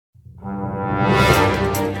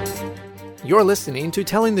You're listening to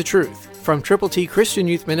Telling the Truth from Triple T Christian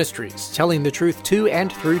Youth Ministries, telling the truth to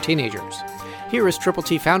and through teenagers. Here is Triple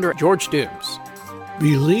T founder George Dooms.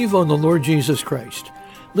 Believe on the Lord Jesus Christ.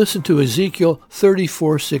 Listen to Ezekiel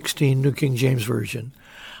 34:16, New King James Version.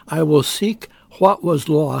 I will seek what was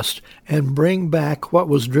lost and bring back what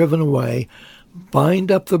was driven away,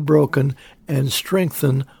 bind up the broken and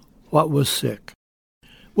strengthen what was sick.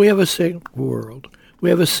 We have a sick world. We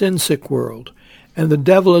have a sin-sick world. And the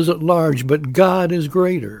devil is at large, but God is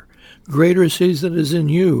greater. Greater is he that is in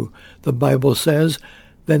you, the Bible says,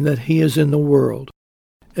 than that he is in the world.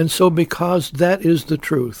 And so because that is the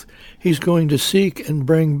truth, he's going to seek and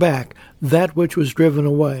bring back that which was driven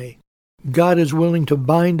away. God is willing to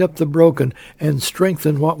bind up the broken and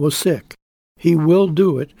strengthen what was sick. He will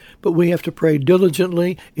do it, but we have to pray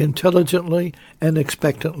diligently, intelligently, and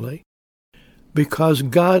expectantly. Because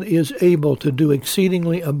God is able to do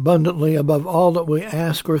exceedingly abundantly above all that we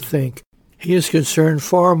ask or think. He is concerned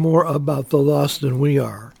far more about the lost than we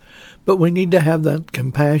are. But we need to have that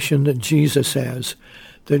compassion that Jesus has,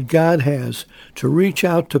 that God has, to reach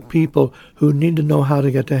out to people who need to know how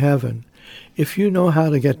to get to heaven. If you know how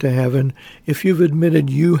to get to heaven, if you've admitted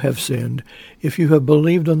you have sinned, if you have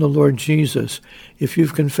believed on the Lord Jesus, if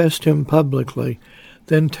you've confessed him publicly,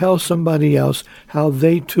 then tell somebody else how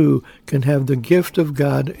they too can have the gift of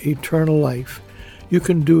God, eternal life. You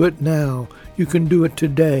can do it now. You can do it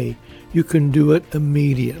today. You can do it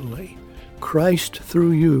immediately. Christ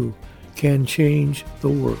through you can change the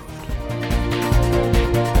world.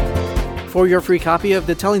 For your free copy of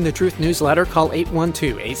the Telling the Truth newsletter, call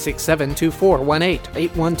 812-867-2418,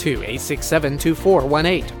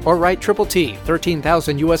 812-867-2418, or write Triple T,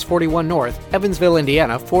 13,000 U.S. 41 North, Evansville,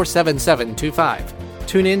 Indiana, 47725.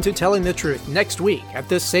 Tune in to Telling the Truth next week at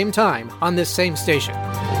this same time on this same station.